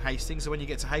Bexhill and Hastings. And when you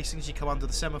get to Hastings, you come under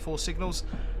the semaphore signals.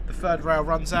 The third rail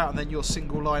runs out, and then your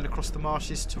single line across the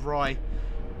marshes to Rye,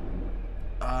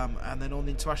 and then on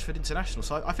into Ashford International.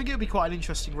 So I think it would be quite an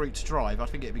interesting route to drive. I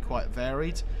think it would be quite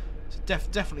varied. So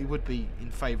definitely would be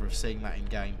in favour of seeing that in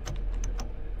game.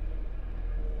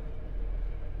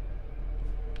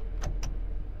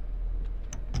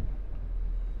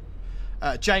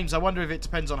 James, I wonder if it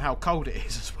depends on how cold it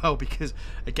is as well, because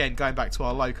again, going back to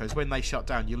our locos, when they shut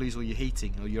down, you lose all your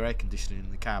heating or your air conditioning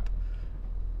in the cab.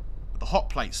 The hot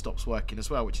plate stops working as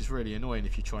well, which is really annoying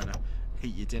if you're trying to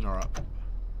heat your dinner up.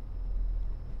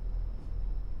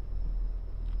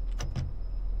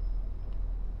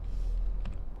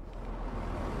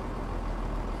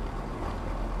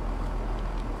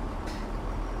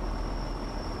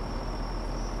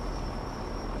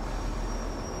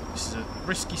 This is a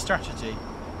risky strategy.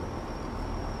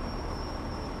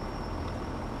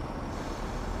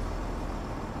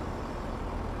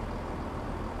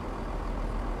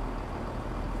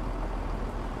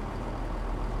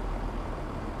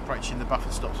 Approaching the buffer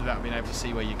stops without being able to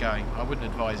see where you're going. I wouldn't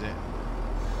advise it.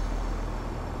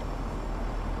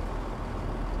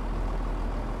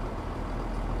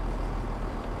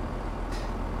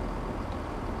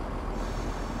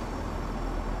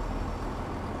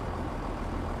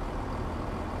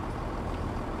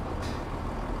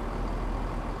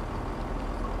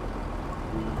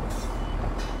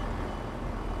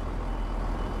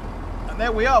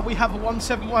 There we are, we have a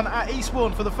 171 at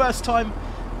Eastbourne for the first time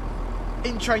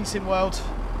in Train Sim World.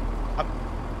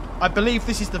 I believe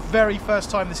this is the very first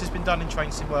time this has been done in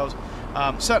Train Sim World,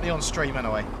 certainly on stream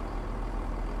anyway.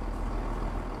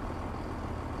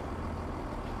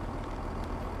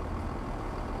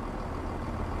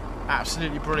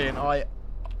 Absolutely brilliant. I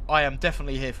am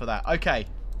definitely here for that. Okay.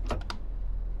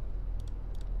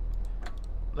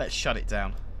 Let's shut it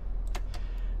down.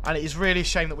 And it is really a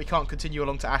shame that we can't continue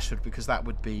along to Ashford, because that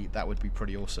would be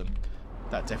pretty awesome.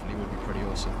 That definitely would be pretty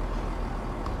awesome.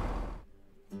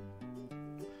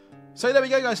 So there we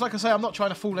go, guys. Like I say, I'm not trying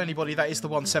to fool anybody. That is the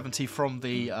 170 from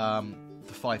the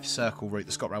Fife Circle route,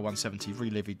 the ScotRail 170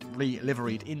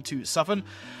 re-liveried into Southern.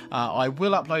 I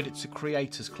will upload it to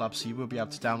Creators Club, so you will be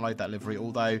able to download that livery,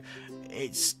 although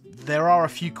there are a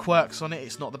few quirks on it.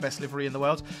 It's not the best livery in the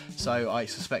world, so I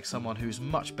suspect someone who's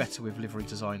much better with Livery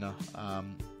Designer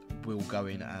will go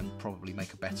in and probably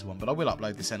make a better one. But I will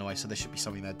upload this anyway, so there should be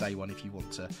something there day one if you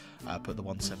want to put the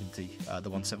 170, the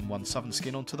 171 Southern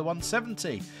skin onto the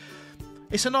 170.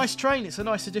 It's a nice train. It's a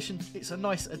nice addition. It's a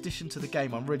nice addition to the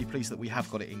game. I'm really pleased that we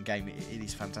have got it in game. It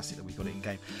is fantastic that we got it in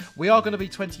game. We are going to be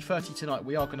 2030 tonight.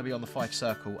 We are going to be on the Fife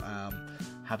Circle,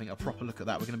 having a proper look at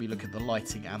that. We're going to be looking at the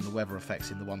lighting and the weather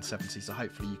effects in the 170. So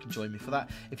hopefully you can join me for that.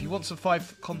 If you want some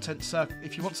Fife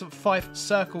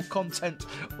Circle content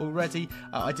already,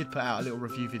 I did put out a little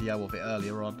review video of it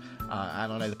earlier on,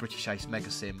 and I know the British Ace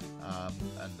Mega Sim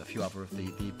and a few other of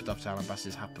the Dovetail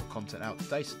ambassadors have put content out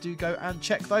today. So do go and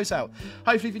check those out.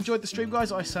 Hopefully you've enjoyed the stream,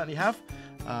 guys. I certainly have.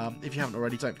 If you haven't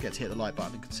already, don't forget to hit the like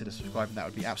button and consider subscribing. That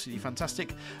would be absolutely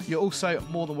fantastic. You're also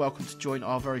more than welcome to join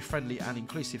our very friendly and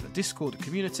inclusive Discord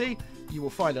community. You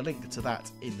will find a link to that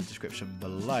in the description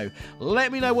below.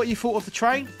 Let me know what you thought of the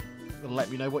train. Let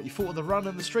me know what you thought of the run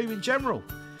and the stream in general.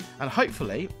 And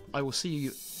hopefully I will see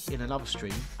you in another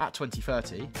stream at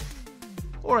 2030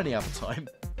 or any other time.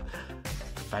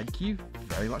 Thank you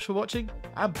very much for watching,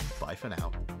 and bye for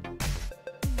now.